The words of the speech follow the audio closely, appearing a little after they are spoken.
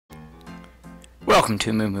Welcome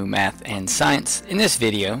to Moo Moo Math and Science. In this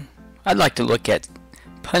video, I'd like to look at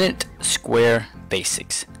Punnett Square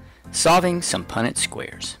Basics, solving some Punnett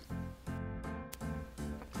squares.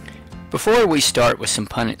 Before we start with some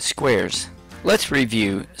Punnett squares, let's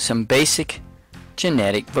review some basic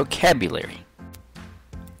genetic vocabulary.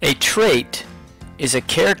 A trait is a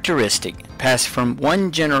characteristic passed from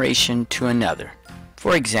one generation to another.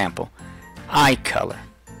 For example, eye color.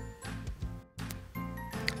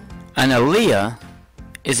 An allele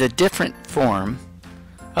is a different form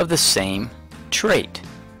of the same trait.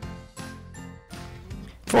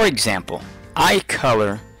 For example, eye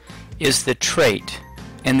color is the trait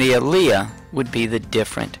and the allele would be the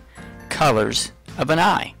different colors of an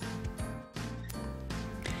eye.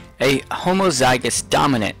 A homozygous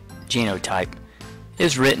dominant genotype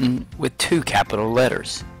is written with 2 capital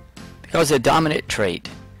letters because a dominant trait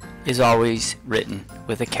is always written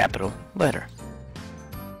with a capital letter.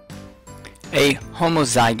 A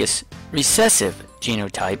homozygous recessive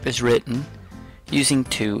genotype is written using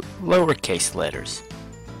 2 lowercase letters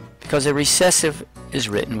because a recessive is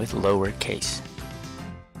written with lowercase.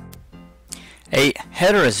 A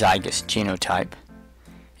heterozygous genotype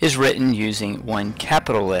is written using 1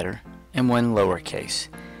 capital letter and 1 lowercase.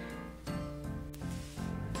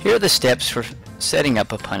 Here are the steps for setting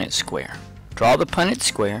up a Punnett square. Draw the Punnett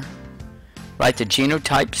square, write the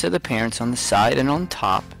genotypes of the parents on the side and on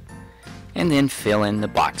top, and then fill in the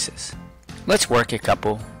boxes. Let's work a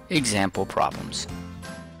couple example problems.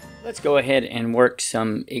 Let's go ahead and work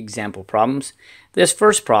some example problems. This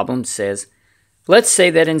first problem says, let's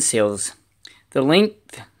say that in cells,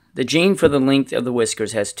 the gene for the length of the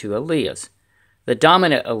whiskers has 2 alleles. The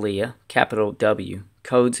dominant allele, capital W,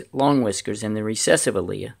 codes long whiskers, and the recessive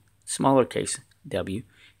allele, smaller case w,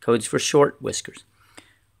 codes for short whiskers.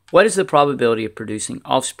 What is the probability of producing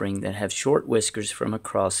offspring that have short whiskers from a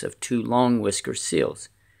cross of 2 long whisker seals?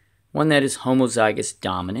 One that is homozygous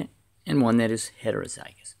dominant and one that is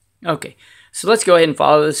heterozygous. Okay, so let's go ahead and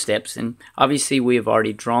follow the steps. And obviously we have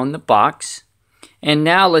already drawn the box. And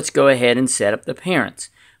now let's go ahead and set up the parents.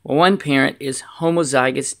 Well, one parent is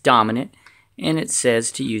homozygous dominant, and it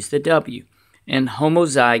says to use the W. And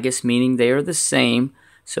homozygous meaning they are the same,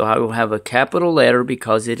 so I will have a capital letter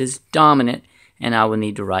because it is dominant, and I will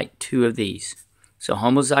need to write 2 of these. So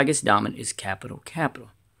homozygous dominant is capital, capital.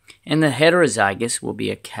 And the heterozygous will be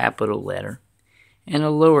a capital letter and a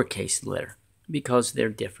lowercase letter because they're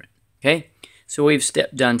different. Okay? So we've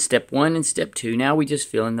done step 1 and step 2. Now we just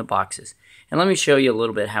fill in the boxes. And let me show you a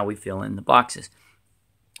little bit how we fill in the boxes.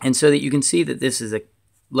 And so that you can see that this is a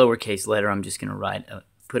lowercase letter, I'm just going to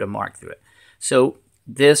put a mark through it. So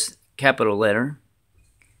this capital letter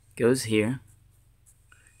goes here,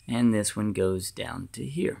 and this one goes down to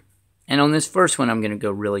here. And on this first one, I'm going to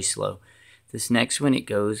go really slow. This next one, it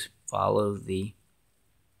goes, follow the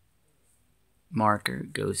marker,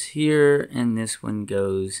 goes here, and this one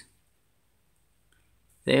goes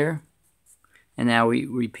there. And now we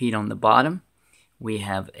repeat on the bottom. We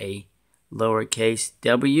have a lowercase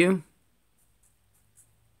w,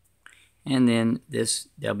 and then this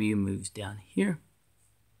w moves down here.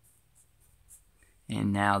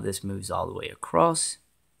 And now this moves all the way across.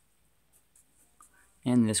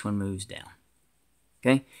 And this one moves down.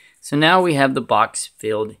 Okay, so now we have the box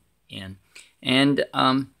filled in. And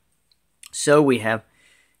so we have,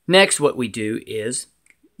 next what we do is,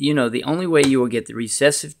 the only way you will get the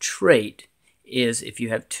recessive trait is if you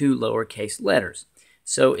have 2 lowercase letters.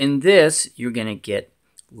 So in this, you're going to get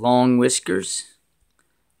long whiskers,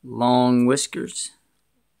 long whiskers,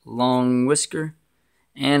 long whisker,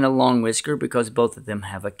 and a long whisker because both of them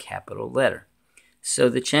have a capital letter. So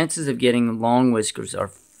the chances of getting long whiskers are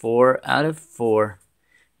 4 out of 4,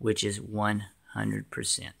 which is 100%.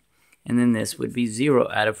 And then this would be 0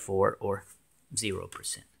 out of 4, or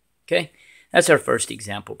 0%. Okay, that's our first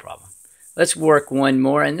example problem. Let's work one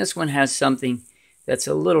more, and this one has something that's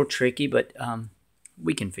a little tricky, but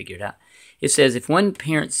we can figure it out. It says if one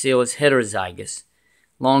parent seal is heterozygous,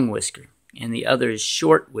 long whisker, and the other is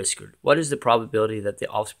short whiskered, what is the probability that the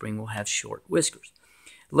offspring will have short whiskers?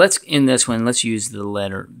 In this one, let's use the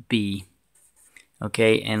letter B,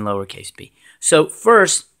 okay, and lowercase b. So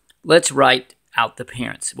first, let's write out the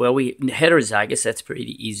parents. Well, heterozygous, that's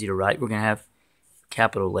pretty easy to write. We're going to have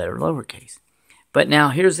capital letter, lowercase. But now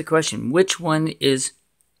here's the question. Which one is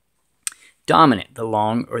dominant, the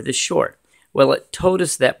long or the short? Well, it told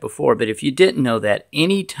us that before, but if you didn't know that,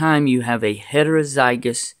 anytime you have a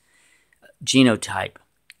heterozygous genotype,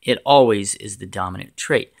 it always is the dominant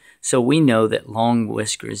trait. So we know that long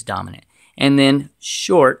whisker is dominant. And then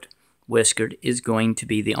short whiskered is going to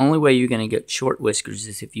be, the only way you're going to get short whiskers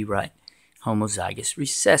is if you write homozygous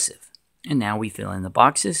recessive. And now we fill in the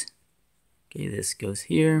boxes. Okay, this goes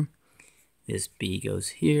here. This B goes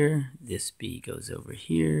here. This B goes over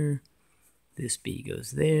here. This B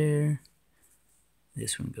goes there.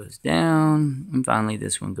 This one goes down. And finally,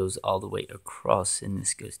 this one goes all the way across, and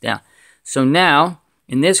this goes down. So now,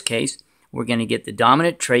 in this case, we're going to get the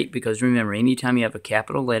dominant trait, because remember, anytime you have a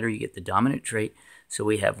capital letter, you get the dominant trait. So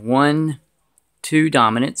we have 1, 2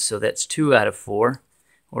 dominants, so that's 2 out of 4,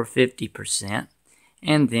 or 50%.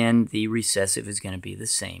 And then the recessive is going to be the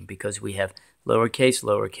same, because we have lowercase,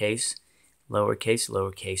 lowercase, lowercase,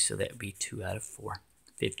 lowercase, so that would be 2 out of 4,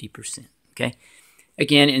 50%. Okay?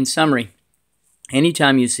 Again, in summary,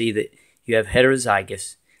 anytime you see that you have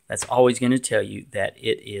heterozygous, that's always going to tell you that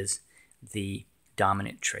it is the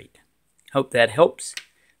dominant trait. Hope that helps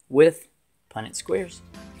with Punnett Squares.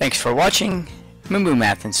 Thanks for watching Moo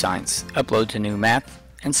Math and Science. Uploads a new math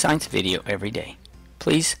and science video every day.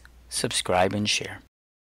 Please subscribe and share.